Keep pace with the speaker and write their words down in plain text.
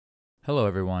Hello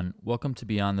everyone, welcome to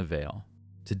Beyond the Veil.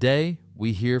 Today,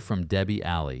 we hear from Debbie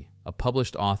Alley, a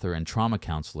published author and trauma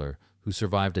counselor who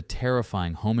survived a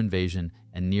terrifying home invasion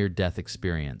and near-death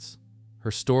experience.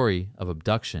 Her story of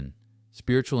abduction,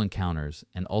 spiritual encounters,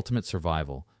 and ultimate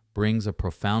survival brings a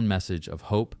profound message of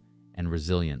hope and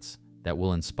resilience that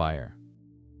will inspire.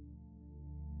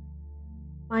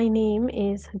 My name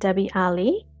is Debbie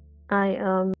Alley. I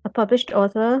am a published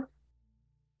author,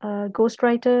 a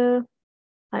ghostwriter.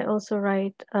 I also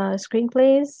write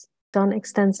screenplays, done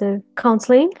extensive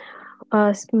counseling,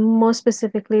 more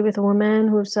specifically with women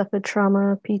who've suffered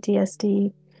trauma,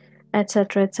 PTSD,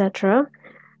 etc., etc.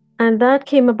 And that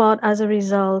came about as a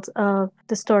result of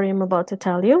the story I'm about to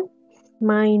tell you.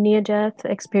 My near-death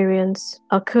experience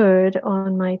occurred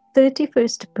on my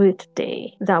 31st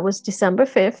birthday. That was December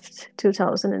 5th,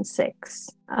 2006.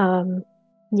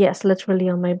 Yes, literally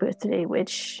on my birthday,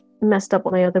 which messed up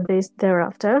my other days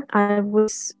thereafter. I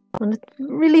was on a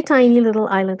really tiny little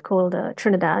island called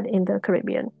Trinidad in the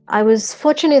Caribbean.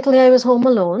 Fortunately, I was home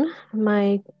alone.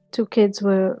 My two kids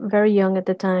were very young at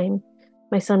the time.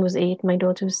 My son was 8, my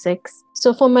daughter was 6.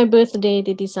 So for my birthday,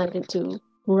 they decided to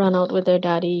run out with their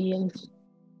daddy and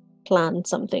plan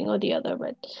something or the other.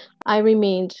 But I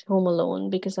remained home alone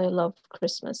because I love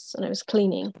Christmas and I was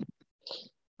cleaning.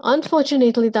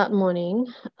 Unfortunately, that morning,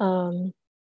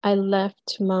 I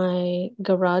left my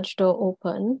garage door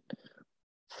open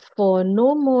for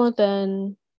no more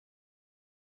than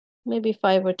maybe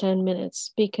 5 or 10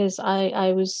 minutes because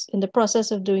I was in the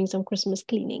process of doing some Christmas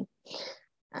cleaning.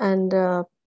 And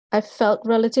I felt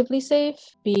relatively safe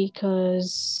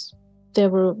because there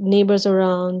were neighbors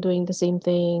around doing the same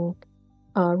thing,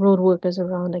 road workers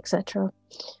around, etc.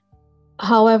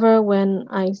 However, when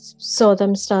I saw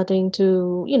them starting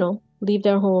to, leave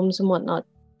their homes and whatnot,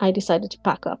 I decided to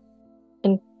pack up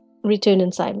and return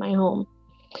inside my home.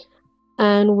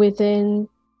 And within,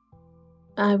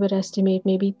 I would estimate,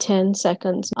 maybe 10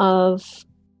 seconds of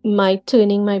my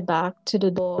turning my back to the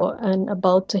door and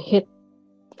about to hit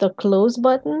the close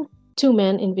button, 2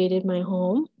 men invaded my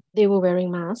home. They were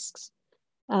wearing masks.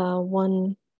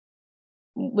 One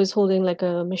was holding like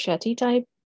a machete type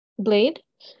blade,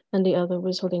 and the other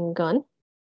was holding a gun.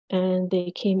 And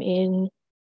they came in,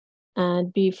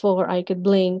 and before I could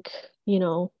blink,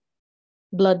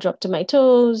 blood dropped to my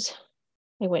toes.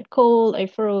 I went cold, I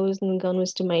froze, and the gun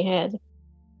was to my head.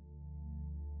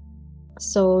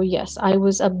 So yes, I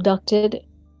was abducted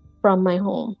from my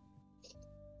home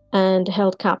and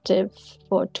held captive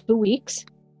for 2 weeks,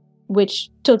 which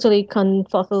totally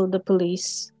confuddled the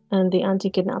police and the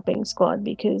anti-kidnapping squad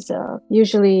because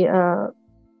usually a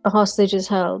hostage is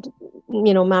held,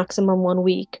 maximum 1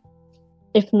 week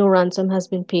if no ransom has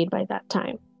been paid by that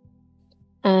time.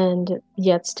 And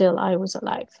yet still I was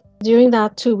alive. During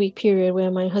that 2-week period where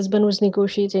my husband was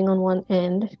negotiating on one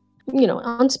end,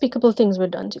 unspeakable things were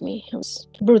done to me. I was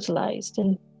brutalized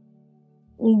and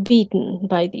beaten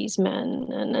by these men.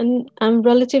 And I'm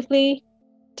relatively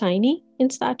tiny in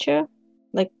stature,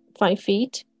 like 5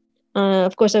 feet.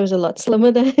 Of course, I was a lot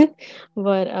slimmer then,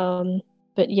 but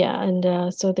yeah,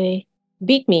 and so they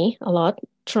beat me a lot,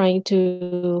 trying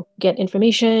to get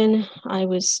information. I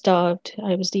was starved,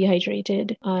 I was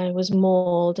dehydrated, I was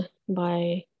mauled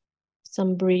by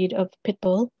some breed of pit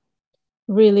bull.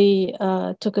 Really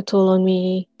took a toll on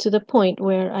me to the point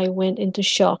where I went into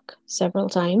shock several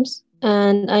times.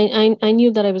 And I knew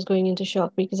that I was going into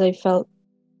shock because I felt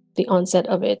the onset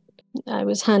of it. I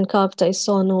was handcuffed. I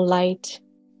saw no light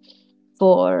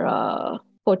for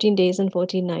 14 days and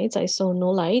 14 nights. I saw no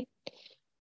light.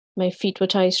 My feet were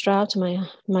tie strapped. My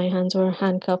hands were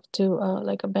handcuffed to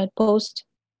like a bedpost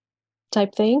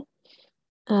type thing.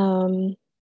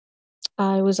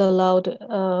 I was allowed,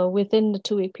 within the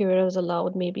 2-week period, I was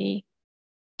allowed maybe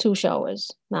 2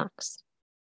 showers max.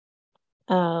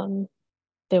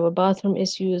 There were bathroom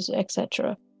issues,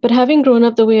 etc. But having grown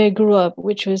up the way I grew up,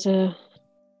 which was a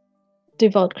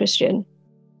devout Christian,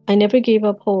 I never gave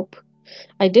up hope.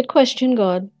 I did question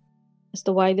God as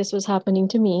to why this was happening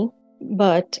to me,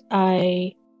 but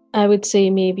I would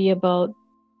say maybe about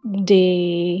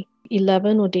day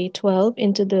 11 or day 12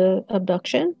 into the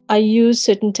abduction, I used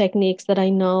certain techniques that I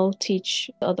now teach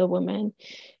other women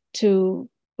to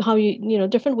how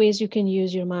different ways you can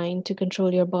use your mind to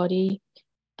control your body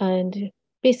and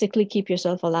basically keep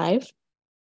yourself alive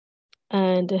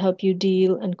and to help you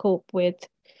deal and cope with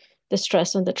the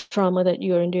stress and the trauma that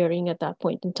you're enduring at that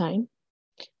point in time.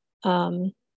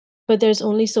 But there's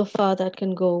only so far that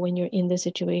can go when you're in the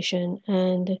situation.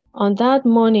 And on that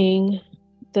morning,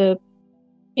 the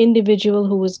individual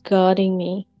who was guarding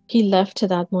me, he left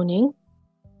that morning.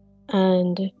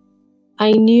 And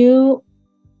I knew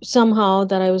somehow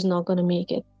that I was not going to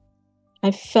make it.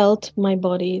 I felt my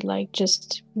body like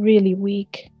just really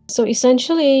weak. So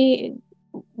essentially,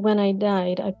 when I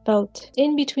died, I felt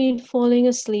in between falling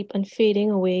asleep and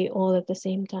fading away all at the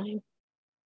same time.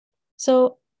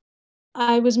 So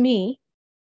I was me.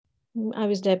 I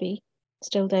was Debbie,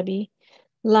 still Debbie,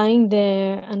 lying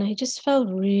there, and I just felt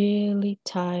really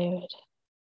tired.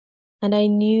 And I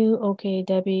knew, okay,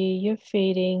 Debbie, you're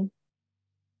fading.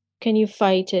 Can you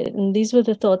fight it? And these were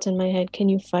the thoughts in my head. Can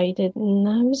you fight it? And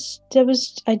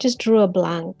I just drew a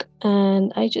blank,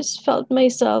 and I just felt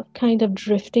myself kind of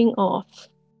drifting off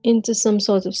into some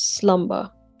sort of slumber.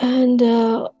 And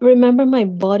remember, my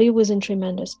body was in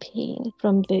tremendous pain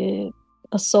from the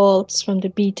assaults, from the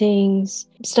beatings,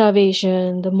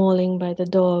 starvation, the mauling by the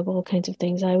dog, all kinds of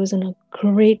things. I was in a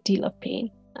great deal of pain.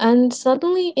 And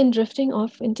suddenly, in drifting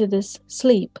off into this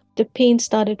sleep, the pain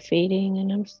started fading,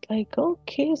 and I was like,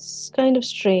 okay, it's kind of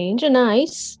strange and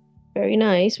nice,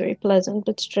 very pleasant,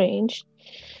 but strange.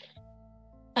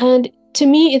 And to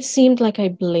me, it seemed like I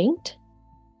blinked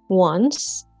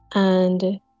once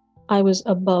and I was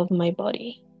above my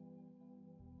body.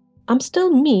 I'm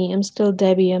still me, I'm still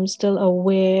Debbie, I'm still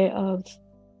aware of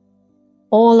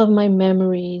all of my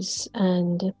memories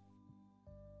and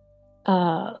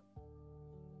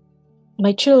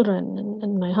my children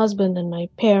and my husband and my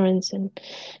parents and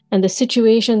the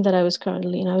situation that I was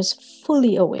currently in. I was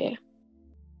fully aware.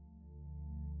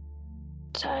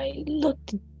 I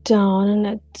looked down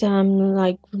and I'm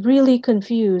like really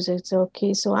confused. It's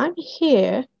okay, so I'm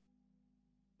here,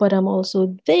 but I'm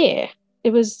also there. It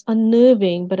was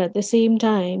unnerving, but at the same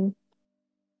time,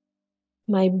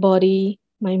 my body,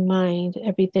 my mind,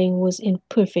 everything was in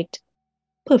perfect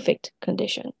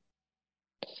condition.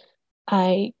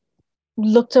 I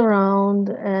looked around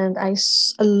and I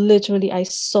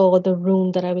saw the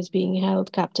room that I was being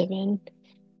held captive in,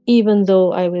 even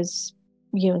though I was,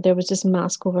 there was this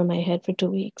mask over my head for 2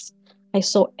 weeks. I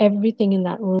saw everything in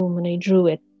that room and I drew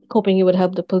it, hoping it would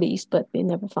help the police, but they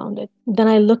never found it. Then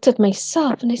I looked at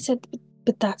myself and I said,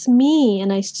 but that's me.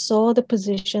 And I saw the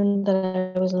position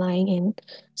that I was lying in,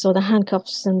 saw the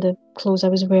handcuffs and the clothes I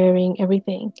was wearing,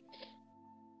 everything.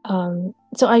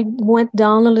 So I went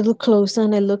down a little closer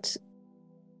and I looked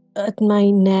at my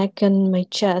neck and my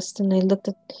chest, and I looked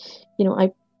at,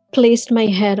 I placed my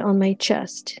head on my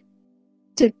chest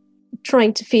to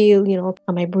trying to feel,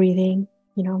 am I breathing,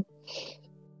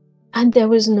 and there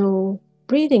was no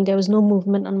breathing, there was no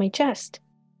movement on my chest.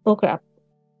 Oh crap,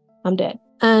 I'm dead.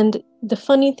 And the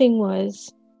funny thing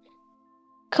was,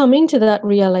 coming to that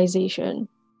realization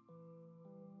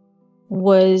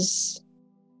was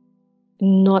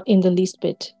not in the least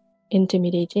bit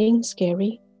intimidating,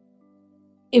 scary.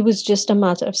 It was just a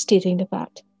matter of stating the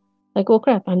fact, like, oh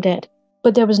crap, I'm dead.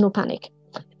 But there was no panic.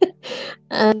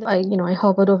 And I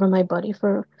hovered over my body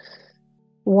for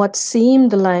what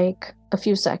seemed like a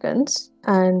few seconds.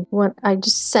 And when I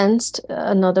just sensed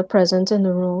another presence in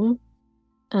the room,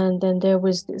 and then there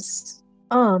was this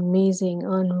amazing,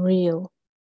 unreal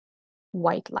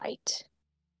white light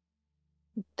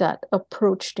that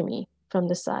approached me from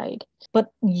the side. But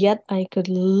yet I could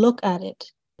look at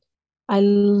it. I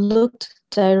looked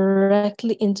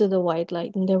directly into the white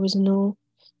light, and there was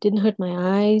didn't hurt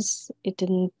my eyes. It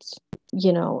didn't,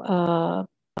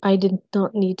 I did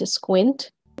not need to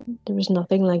squint. There was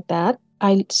nothing like that.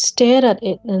 I stared at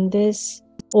it, and this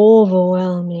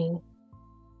overwhelming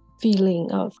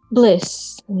feeling of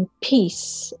bliss and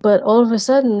peace. But all of a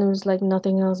sudden, it was like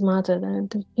nothing else mattered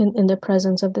in the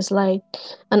presence of this light.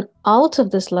 And out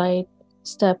of this light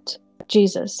stepped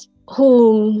Jesus,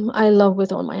 whom I love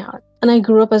with all my heart. And I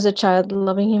grew up as a child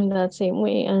loving him that same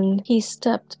way. And he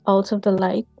stepped out of the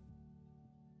light.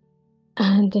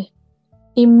 And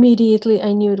immediately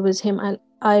I knew it was him.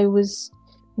 I was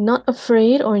not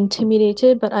afraid or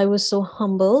intimidated, but I was so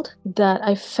humbled that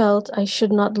I felt I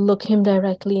should not look him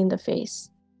directly in the face.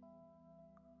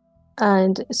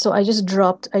 And so I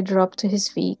dropped to his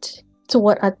feet, to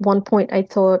what at one point I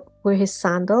thought were his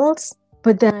sandals.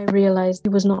 But then I realized he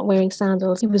was not wearing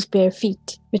sandals. He was bare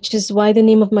feet, which is why the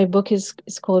name of my book is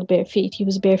called Bare Feet. He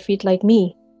was bare feet like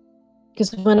me.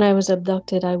 Because when I was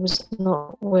abducted, I was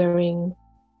not wearing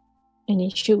any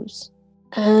shoes.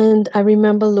 And I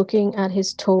remember looking at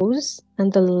his toes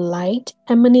and the light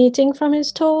emanating from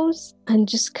his toes and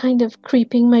just kind of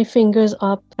creeping my fingers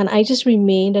up. And I just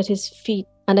remained at his feet.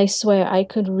 And I swear I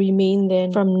could remain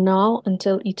there from now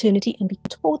until eternity and be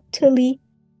totally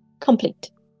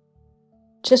complete.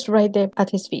 Just right there at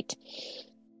his feet.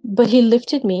 But he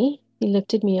lifted me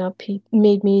up, he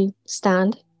made me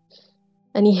stand,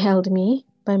 and he held me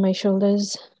by my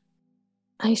shoulders,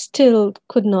 I still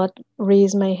could not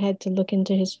raise my head to look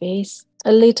into his face.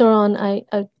 Later on,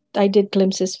 I did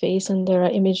glimpse his face, and there are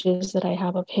images that I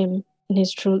have of him in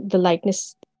the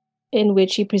likeness in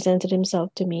which he presented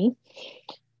himself to me.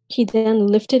 He then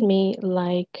lifted me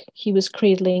like he was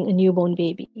cradling a newborn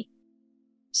baby.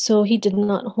 So he did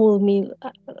not hold me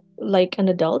like an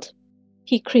adult.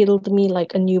 He cradled me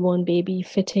like a newborn baby,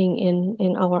 fitting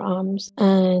in our arms.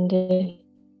 And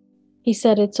he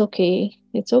said, "It's okay.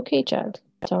 It's okay, child.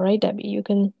 It's all right, Debbie. You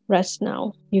can rest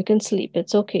now. You can sleep.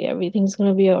 It's okay. Everything's going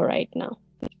to be all right now."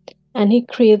 And he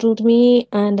cradled me,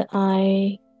 and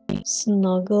I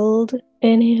snuggled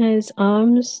in his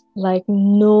arms like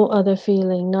no other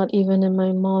feeling, not even in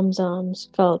my mom's arms,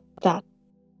 felt that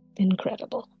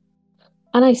incredible.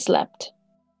 And I slept.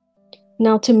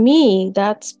 Now, to me,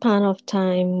 that span of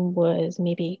time was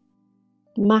maybe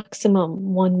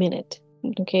maximum 1 minute.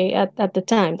 Okay, at the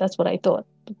time, that's what I thought.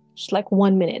 Just like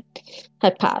 1 minute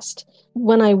had passed.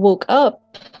 When I woke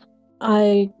up,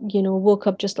 I woke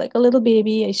up just like a little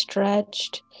baby. I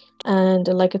stretched, and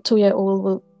like a 2-year-old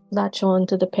will latch on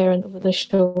to the parent over the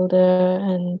shoulder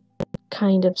and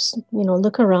kind of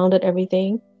look around at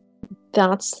everything.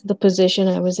 That's the position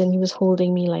I was in. He was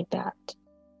holding me like that.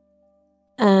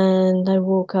 And I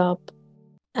woke up,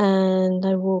 and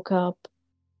I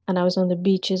was on the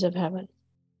beaches of heaven.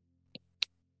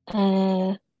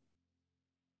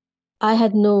 I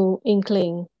had no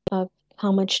inkling of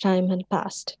how much time had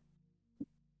passed.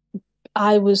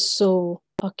 I was so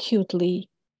acutely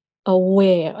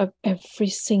aware of every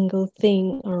single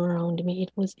thing around me.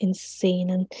 It was insane.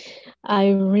 And I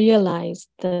realized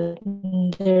that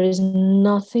there is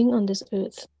nothing on this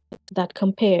earth that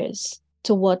compares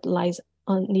to what lies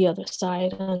on the other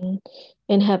side and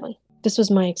in heaven. This was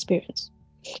my experience.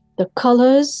 The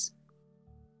colors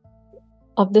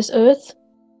of this earth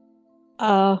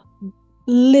are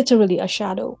literally a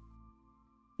shadow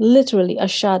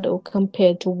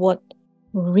compared to what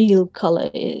real color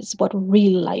is, what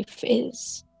real life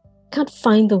is. Can't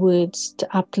find the words to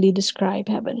aptly describe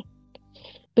heaven.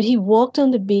 But he walked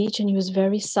on the beach, and he was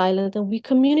very silent, and we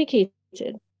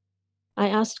communicated. I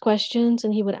asked questions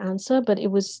and he would answer, but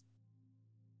it was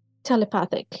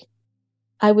telepathic.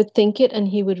 I would think it and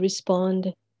he would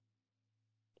respond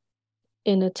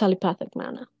in a telepathic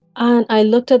manner. And I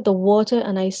looked at the water,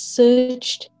 and I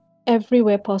searched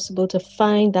everywhere possible to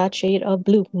find that shade of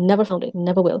blue. Never found it,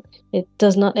 never will. It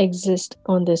does not exist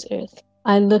on this earth.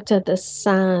 I looked at the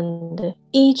sand.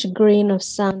 Each grain of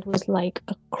sand was like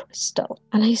a crystal.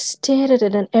 And I stared at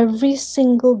it, and every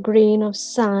single grain of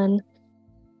sand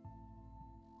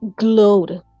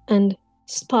glowed and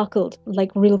sparkled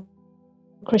like real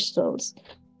crystals.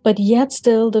 But yet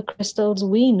still, the crystals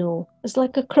we know is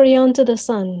like a crayon to the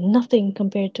sun, nothing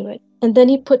compared to it. And then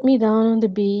he put me down on the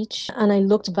beach, and I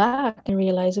looked back and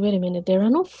realized, wait a minute, there are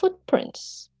no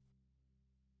footprints.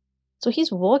 So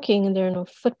he's walking and there are no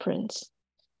footprints.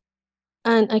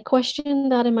 And I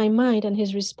questioned that in my mind, and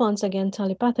his response, again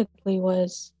telepathically,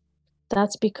 was,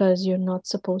 "That's because you're not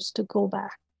supposed to go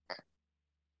back."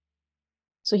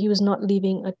 So he was not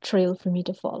leaving a trail for me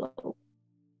to follow.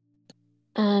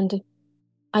 And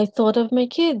I thought of my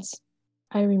kids.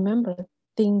 I remember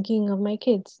thinking of my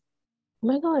kids. Oh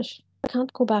my gosh, I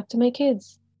can't go back to my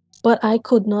kids. But I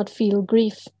could not feel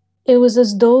grief. It was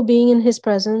as though being in his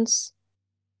presence,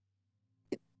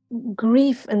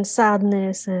 grief and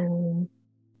sadness and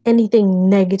anything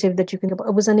negative that you can think about,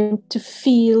 it was unable to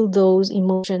feel those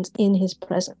emotions in his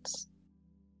presence.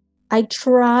 I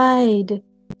tried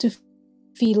to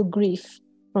feel grief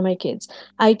for my kids.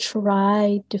 I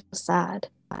tried to feel sad.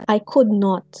 I could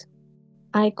not.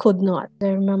 I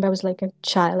remember I was like a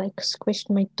child. I squished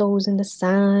my toes in the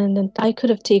sand, and I could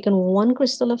have taken one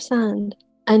crystal of sand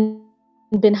and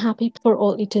been happy for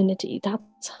all eternity.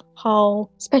 That's how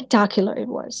spectacular it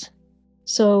was.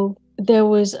 So there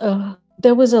was a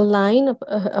line of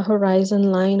a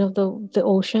horizon line of the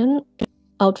ocean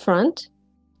out front,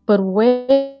 but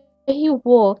where he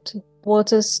walked,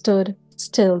 water stood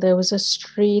still. There was a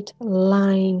straight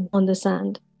line on the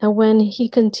sand. And when he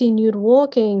continued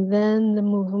walking, then the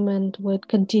movement would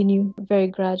continue very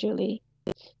gradually.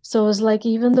 So it was like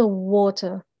even the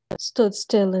water stood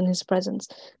still in his presence.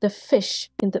 The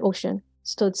fish in the ocean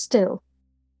stood still.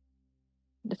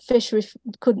 The fish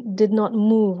did not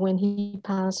move when he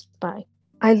passed by.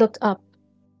 I looked up,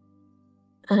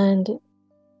 and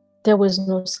there was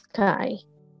no sky,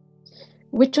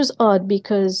 which was odd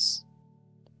because,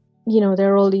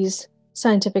 there are all these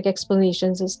scientific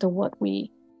explanations as to what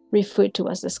we refer to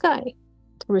as the sky,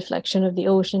 the reflection of the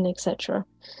ocean, etc.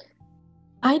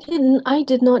 I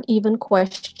did not even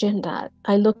question that.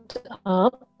 I looked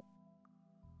up,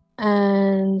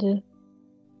 And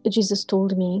Jesus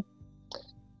told me,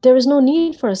 there is no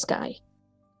need for a sky.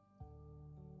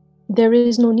 There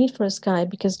is no need for a sky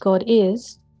because God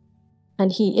is,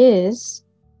 and He is,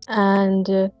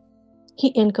 and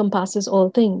He encompasses all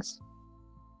things.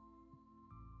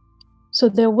 So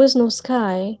there was no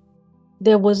sky,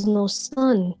 there was no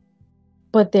sun,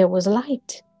 but there was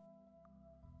light.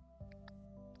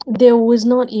 There was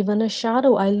not even a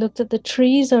shadow. I looked at the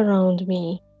trees around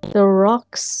me, the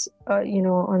rocks,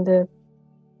 on the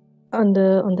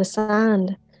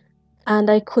sand, and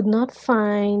I could not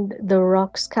find the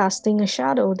rocks casting a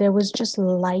shadow. There was just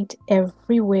light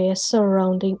everywhere,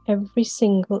 surrounding every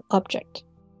single object.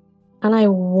 And I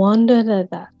wondered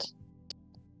at that.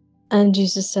 And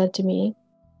Jesus said to me,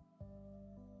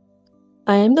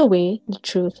 I am the way, the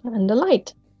truth, and the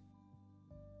light.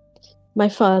 My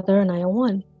Father and I are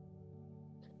one.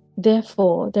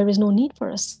 Therefore, there is no need for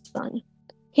a sun.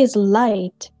 His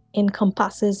light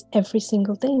encompasses every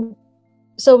single thing.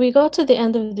 So we got to the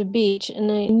end of the beach,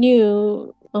 and I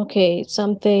knew, okay,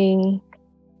 something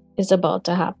is about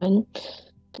to happen.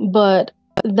 But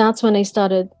that's when I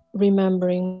started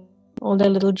remembering all the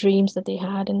little dreams that they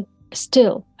had, and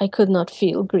still I could not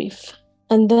feel grief.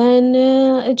 And then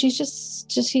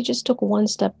he just took one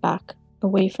step back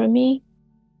away from me,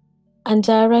 and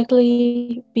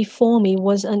directly before me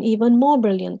was an even more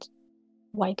brilliant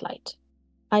white light.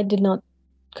 I did not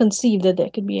conceive that there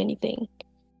could be anything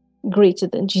greater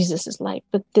than Jesus's light,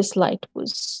 but this light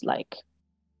was like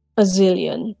a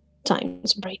zillion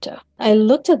times brighter. I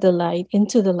looked at the light,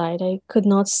 into the light. I could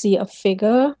not see a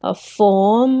figure, a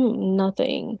form,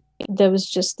 nothing. There was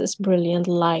just this brilliant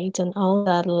light, and out of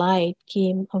that light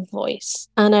came a voice.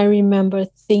 And I remember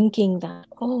thinking that,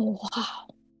 oh, wow,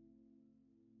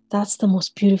 that's the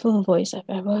most beautiful voice I've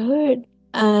ever heard.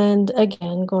 And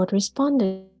again, God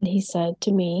responded. He said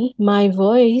to me, my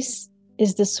voice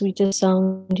is the sweetest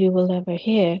sound you will ever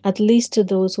hear, at least to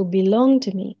those who belong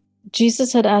to me.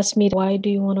 Jesus had asked me, why do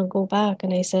you want to go back?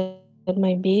 And I said,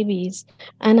 my babies.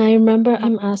 And I remember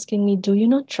him asking me, do you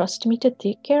not trust me to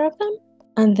take care of them?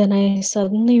 And then I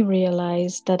suddenly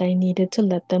realized that I needed to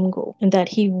let them go, and that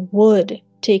he would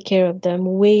take care of them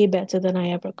way better than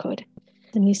I ever could.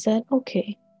 And he said,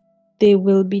 okay, they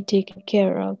will be taken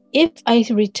care of. If I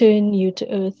return you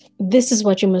to earth, this is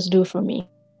what you must do for me.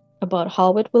 About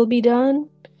how it will be done,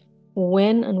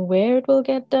 when and where it will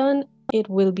get done, it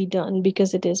will be done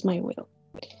because it is my will.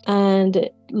 And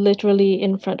literally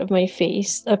in front of my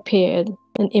face appeared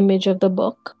an image of the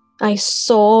book. I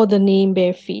saw the name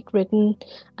Bare Feet written.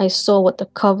 I saw what the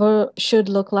cover should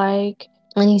look like.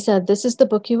 And he said, this is the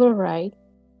book you will write,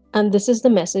 and this is the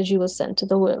message you will send to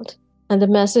the world. And the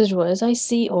message was, I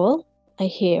see all, I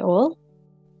hear all,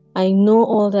 I know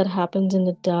all that happens in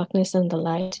the darkness and the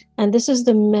light. And this is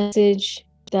the message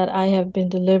that I have been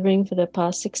delivering for the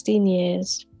past 16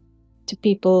 years to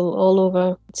people all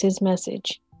over. It's his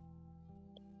message.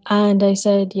 And I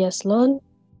said, yes, Lord,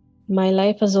 my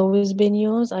life has always been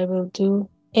yours. I will do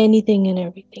anything and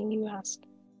everything you ask.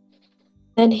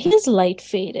 Then his light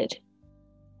faded.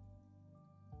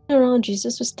 Around,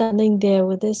 Jesus was standing there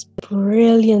with this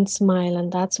brilliant smile,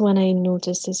 and that's when I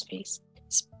noticed his face.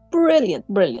 This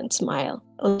brilliant smile.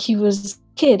 He was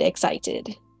kid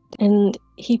excited, and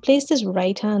he placed his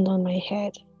right hand on my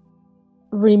head.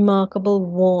 Remarkable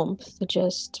warmth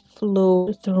just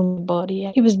flowed through my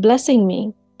body. He was blessing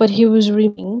me, but he was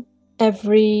removing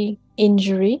every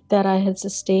injury that I had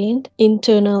sustained,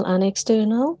 internal and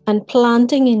external, and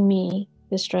planting in me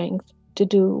the strength to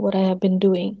do what I have been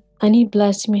doing. And he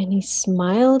blessed me, and he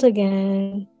smiled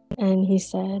again, and he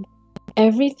said,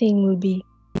 everything will be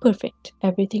perfect.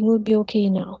 Everything will be okay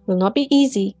now. Will not be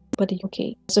easy, but it's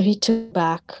okay. So he took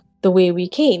back the way we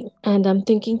came. And I'm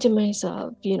thinking to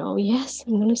myself, yes,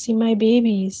 I'm going to see my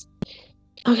babies.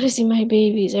 I'm going to see my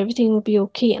babies. Everything will be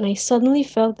okay. And I suddenly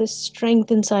felt this strength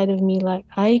inside of me, like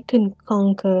I can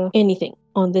conquer anything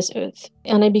on this earth.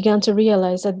 And I began to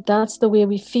realize that that's the way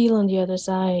we feel on the other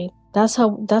side. That's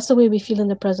the way we feel in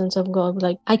the presence of God.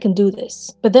 Like, I can do this.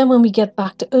 But then when we get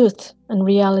back to earth and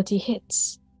reality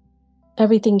hits,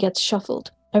 everything gets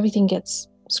shuffled. Everything gets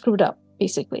screwed up,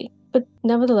 basically. But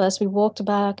nevertheless, we walked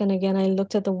back, and again, I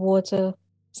looked at the water,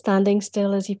 standing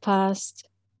still as he passed,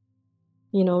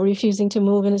 refusing to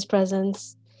move in his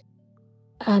presence.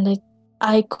 And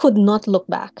I could not look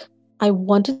back. I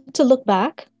wanted to look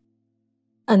back,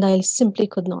 and I simply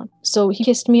could not. So he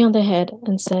kissed me on the head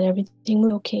and said, everything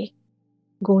will be okay.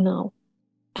 Go now.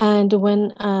 And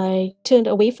when I turned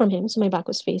away from him, so my back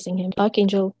was facing him,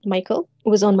 Archangel Michael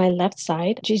was on my left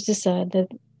side. Jesus said that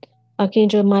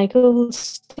Archangel Michael will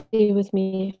stay with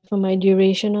me for my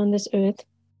duration on this earth,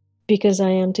 because I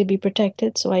am to be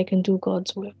protected so I can do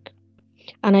God's work.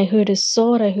 And I heard his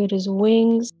sword, I heard his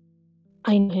wings.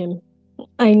 I know him.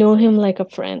 I know him like a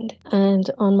friend. And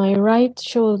on my right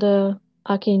shoulder,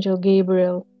 Archangel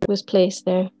Gabriel was placed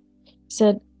there. He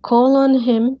said, call on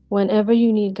him whenever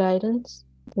you need guidance,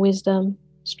 wisdom,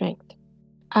 strength.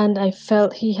 And I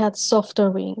felt he had softer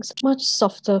wings, much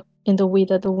softer in the way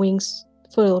that the wings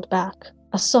furled back,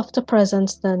 a softer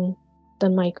presence than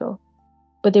Michael.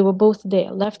 But they were both there,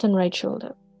 left and right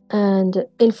shoulder. And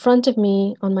in front of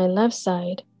me, on my left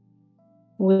side,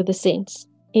 were the saints,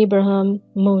 Abraham,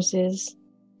 Moses,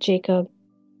 Jacob.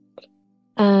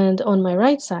 And on my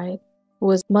right side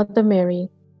was Mother Mary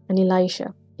and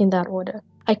Elisha, in that order.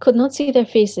 I could not see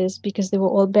their faces because they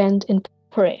were all bent in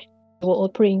prayer. They were all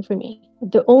praying for me.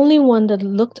 The only one that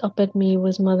looked up at me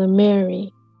was Mother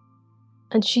Mary,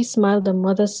 and she smiled a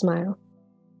mother's smile,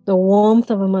 the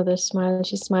warmth of a mother's smile, and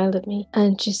she smiled at me.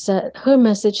 And she said, her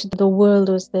message to the world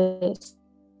was this: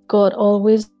 God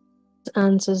always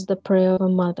answers the prayer of a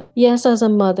mother. Yes, as a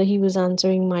mother, he was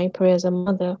answering my prayer as a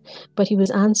mother, but he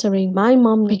was answering my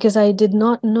mom because I did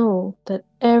not know that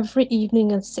every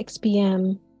evening at 6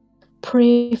 p.m.,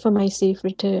 pray for my safe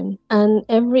return. And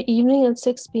every evening at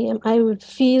 6 p.m., I would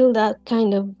feel that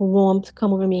kind of warmth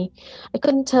come over me. I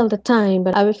couldn't tell the time,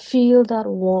 but I would feel that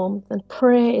warmth. And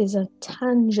prayer is a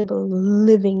tangible,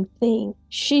 living thing.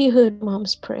 She heard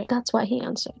mom's prayer. That's why he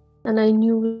answered. And I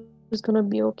knew it was going to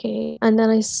be okay. And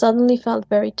then I suddenly felt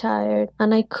very tired.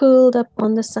 And I curled up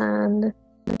on the sand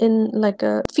in like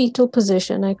a fetal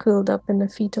position. I curled up in a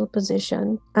fetal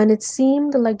position, and it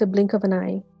seemed like the blink of an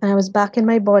eye, and I was back in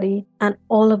my body, and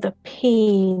all of the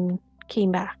pain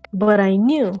came back. But I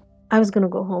knew I was going to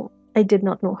go home. I did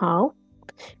not know how,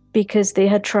 because they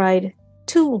had tried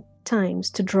 2 times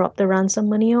to drop the ransom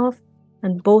money off,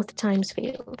 and both times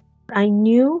failed. I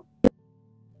knew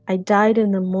I died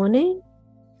in the morning,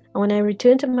 and when I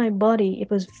returned to my body,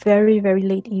 it was very, very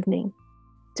late evening.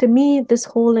 To me, this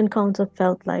whole encounter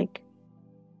felt like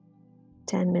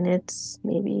 10 minutes,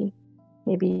 maybe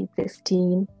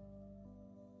 15.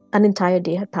 An entire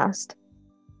day had passed.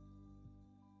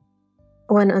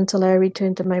 Until I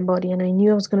returned to my body, and I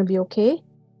knew I was going to be okay,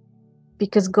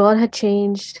 because God had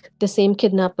changed the same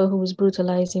kidnapper who was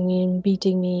brutalizing me and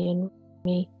beating me and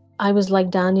me. I was like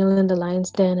Daniel in the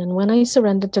lion's den, and when I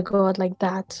surrendered to God like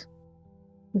that,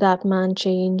 that man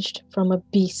changed from a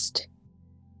beast,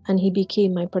 and he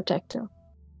became my protector.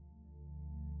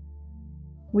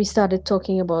 We started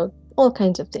talking about all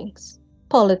kinds of things,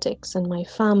 politics and my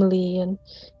family and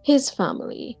his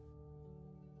family.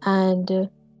 And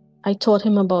I taught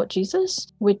him about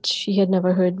Jesus, which he had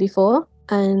never heard before.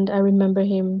 And I remember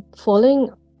him falling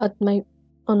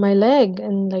on my leg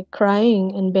and like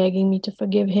crying and begging me to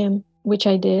forgive him, which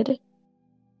I did.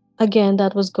 Again,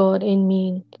 that was God in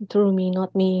me, through me,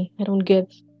 not me. I don't give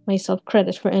myself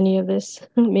credit for any of this.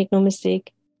 Make no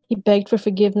mistake. He begged for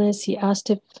forgiveness. He asked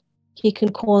if he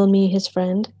can call me his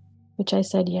friend, which I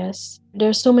said yes.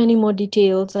 There's so many more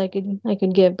details I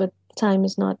could give, but time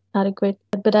is not adequate.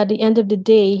 But at the end of the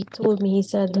day, he told me, he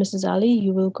said, Mrs. Ali,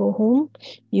 you will go home,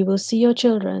 you will see your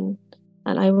children,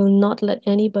 and I will not let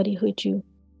anybody hurt you.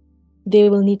 They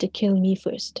will need to kill me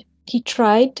first. He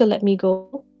tried to let me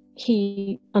go.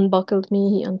 He unbuckled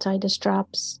me, he untied the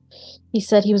straps. He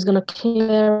said he was going to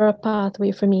clear a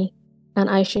pathway for me, and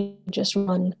I should just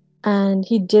run. And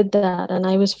he did that, and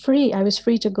I was free. I was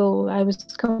free to go. I was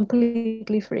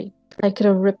completely free. I could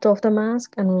have ripped off the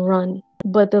mask and run.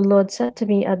 But the Lord said to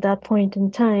me at that point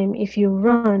in time, if you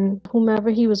run,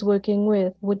 whomever he was working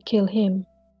with would kill him.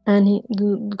 And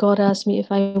God asked me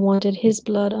if I wanted his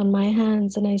blood on my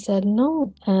hands, and I said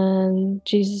no. And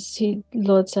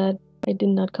Lord said, I did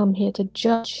not come here to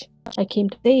judge. I came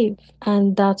to save.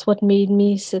 And that's what made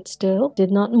me sit still, did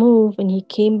not move. And he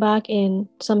came back in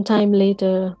sometime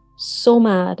later, so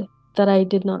mad that I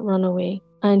did not run away.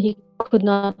 And he could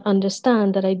not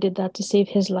understand that I did that to save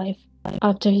his life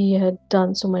after he had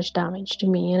done so much damage to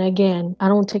me. And again, I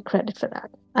don't take credit for that.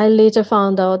 I later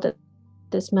found out that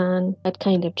this man had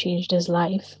kind of changed his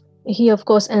life. He, of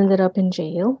course, ended up in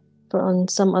jail on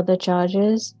some other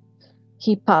charges.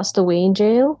 He passed away in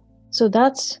jail. So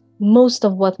that's most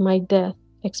of what my death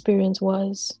experience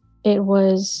was. It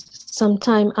was some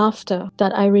time after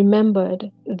that I remembered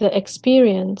the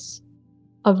experience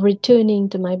of returning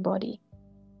to my body.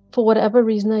 For whatever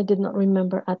reason, I did not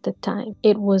remember at the time.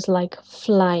 It was like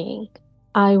flying.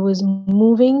 I was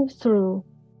moving through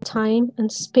time and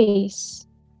space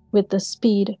with the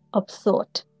speed of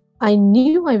thought. I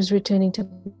knew I was returning to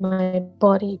my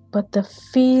body, but the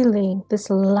feeling, this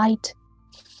light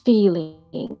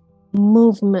feeling,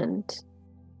 movement,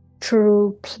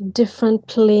 through different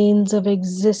planes of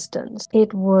existence.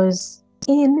 It was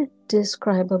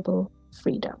indescribable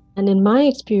freedom. And in my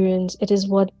experience, it is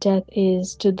what death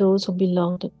is to those who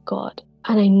belong to God.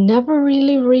 And I never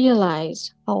really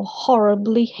realized how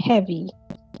horribly heavy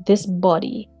this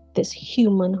body, this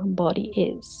human body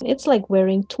is. It's like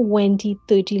wearing 20,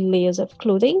 30 layers of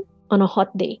clothing on a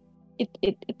hot day.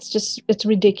 It's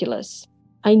ridiculous.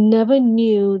 I never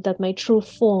knew that my true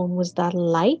form was that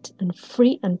light and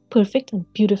free and perfect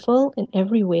and beautiful in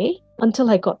every way until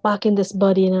I got back in this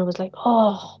body and I was like,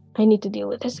 oh, I need to deal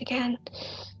with this again.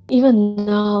 Even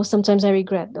now, sometimes I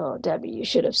regret, oh, Debbie, you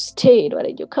should have stayed. Why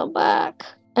did you come back?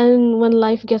 And when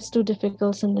life gets too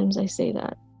difficult, sometimes I say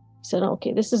that. I said,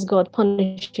 okay, this is God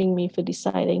punishing me for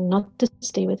deciding not to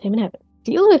stay with him in heaven.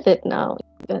 Deal with it now.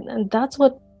 And that's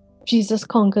what Jesus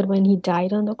conquered when he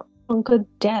died on the cross. Conquered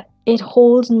death. It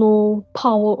holds no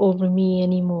power over me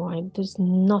anymore. There's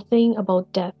nothing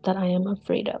about death that I am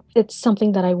afraid of. It's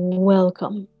something that I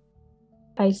welcome.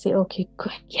 I say, okay,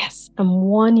 good. Yes, I'm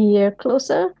 1 year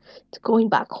closer to going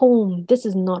back home. This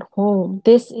is not home.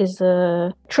 This is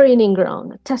a training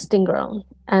ground, a testing ground.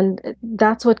 And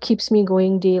that's what keeps me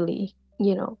going daily,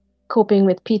 coping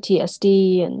with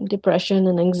PTSD and depression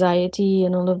and anxiety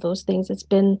and all of those things. It's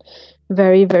been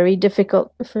very, very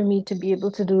difficult for me to be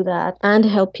able to do that and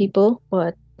help people.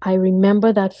 But I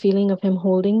remember that feeling of him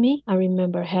holding me. I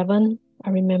remember heaven.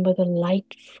 I remember the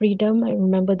light freedom. I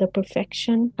remember the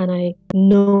perfection. And I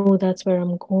know that's where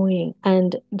I'm going.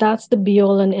 And that's the be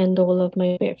all and end all of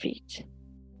my bare feet.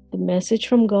 The message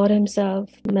from God himself,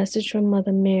 the message from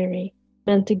Mother Mary,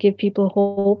 meant to give people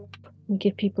hope and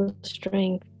give people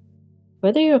strength.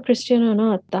 Whether you're a Christian or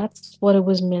not, that's what it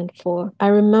was meant for. I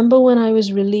remember when I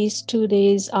was released 2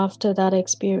 days after that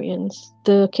experience,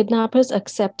 the kidnappers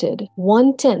accepted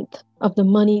 1/10 of the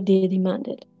money they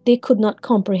demanded. They could not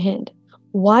comprehend.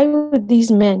 Why would these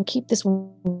men keep this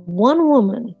one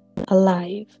woman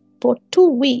alive for 2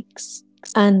 weeks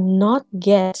and not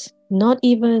get not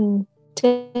even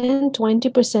 10,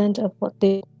 20% of what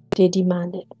they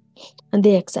demanded? And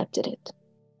they accepted it.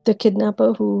 The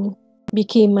kidnapper who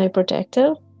became my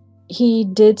protector, he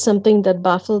did something that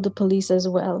baffled the police as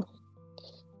well.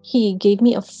 He gave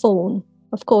me a phone.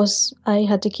 Of course, I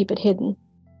had to keep it hidden.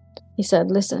 He said,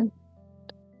 listen,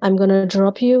 I'm going to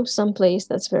drop you someplace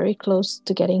that's very close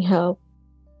to getting help,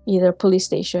 either a police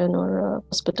station or a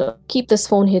hospital. Keep this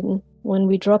phone hidden. When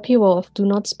we drop you off, do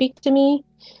not speak to me.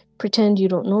 Pretend you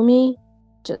don't know me.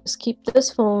 Just keep this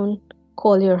phone.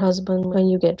 Call your husband when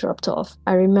you get dropped off.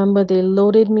 I remember they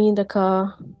loaded me in the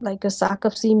car like a sack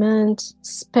of cement,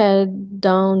 sped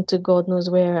down to God knows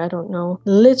where, I don't know.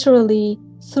 Literally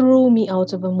threw me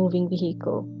out of a moving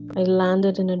vehicle. I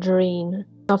landed in a drain.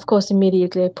 Of course,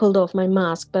 immediately I pulled off my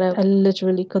mask, but I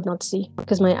literally could not see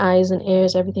because my eyes and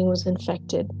ears, everything was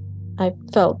infected. I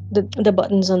felt the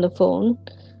buttons on the phone.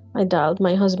 I dialed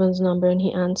my husband's number and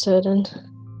he answered, and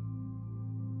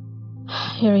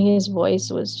hearing his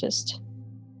voice was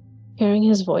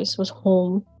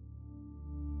home.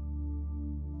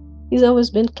 He's always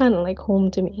been kind of like home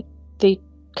to me. They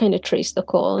kind of traced the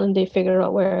call and they figured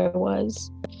out where I was.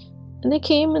 And they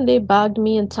came and they bagged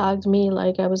me and tagged me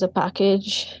like I was a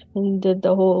package and did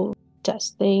the whole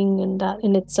test thing. And that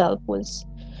in itself was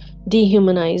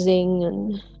dehumanizing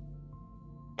and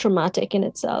traumatic in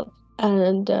itself.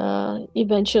 And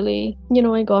eventually,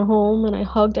 I got home and I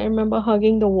remember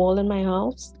hugging the wall in my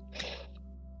house.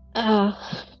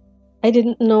 I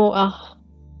didn't know,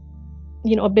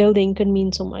 a building could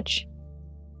mean so much.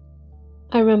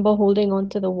 I remember holding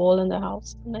onto the wall in the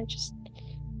house and I just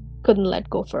couldn't let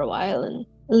go for a while. And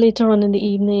later on in the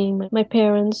evening, my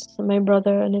parents, my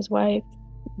brother and his wife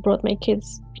brought my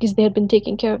kids because they had been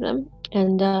taking care of them.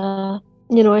 And,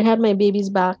 I had my babies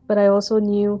back, but I also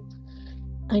knew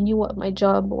what my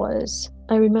job was.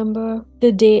 I remember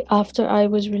the day after I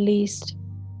was released,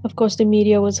 of course, the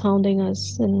media was hounding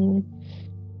us and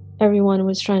everyone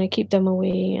was trying to keep them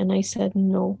away. And I said,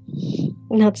 no,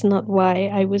 that's not why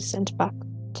I was sent back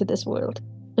to this world.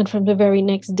 And from the very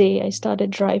next day, I started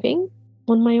driving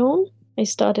on my own. I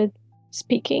started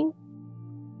speaking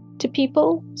to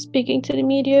people, speaking to the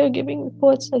media, giving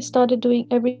reports. I started doing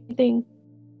everything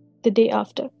the day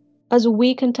after. As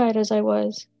weak and tired as I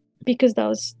was, because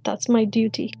that's my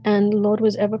duty. And the Lord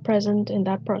was ever present in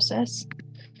that process.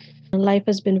 And life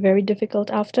has been very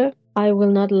difficult after. I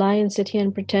will not lie and sit here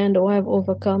and pretend, I've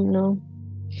overcome. No.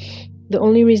 The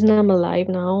only reason I'm alive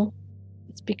now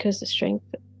is because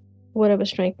whatever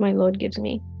strength my Lord gives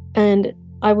me. And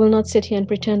I will not sit here and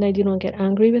pretend I do not get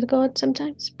angry with God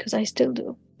sometimes, because I still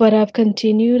do. But I've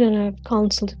continued and I've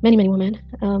counseled many, many women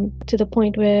to the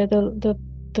point where the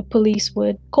the police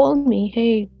would call me,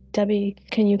 hey, Debbie,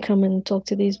 can you come and talk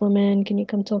to these women? Can you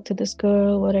come talk to this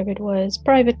girl? Whatever it was,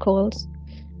 private calls.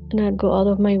 And I'd go out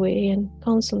of my way and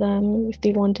counsel them if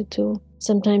they wanted to.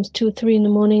 Sometimes 2, 3 in the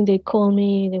morning, they'd call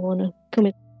me, they want to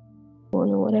commit or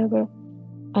whatever.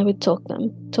 I would talk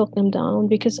them down,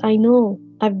 because I know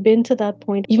I've been to that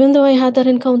point. Even though I had that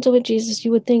encounter with Jesus,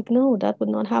 you would think, no, that would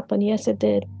not happen. Yes, it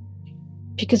did.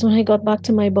 Because when I got back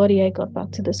to my body, I got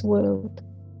back to this world.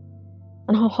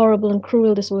 And how horrible and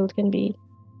cruel this world can be.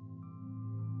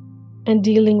 And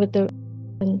dealing with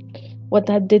and what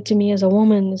that did to me as a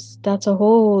woman, that's a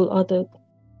whole other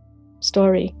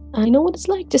story. I know what it's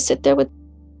like to sit there with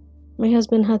my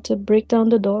husband. Had to break down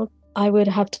the door. I would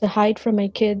have to hide from my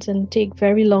kids and take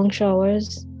very long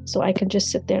showers so I could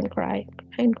just sit there and cry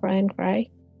and cry and cry,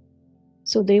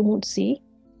 so they won't see.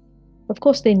 Of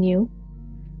course they knew.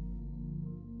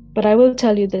 But I will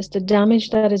tell you this, the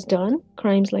damage that is done,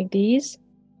 crimes like these,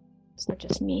 it's not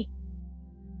just me.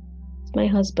 It's my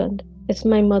husband. It's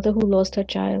my mother who lost her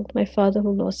child, my father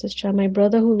who lost his child, my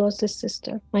brother who lost his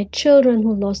sister, my children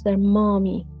who lost their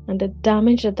mommy, and the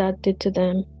damage that did to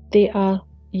them. They are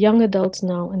young adults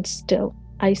now, and still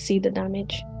I see the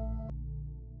damage.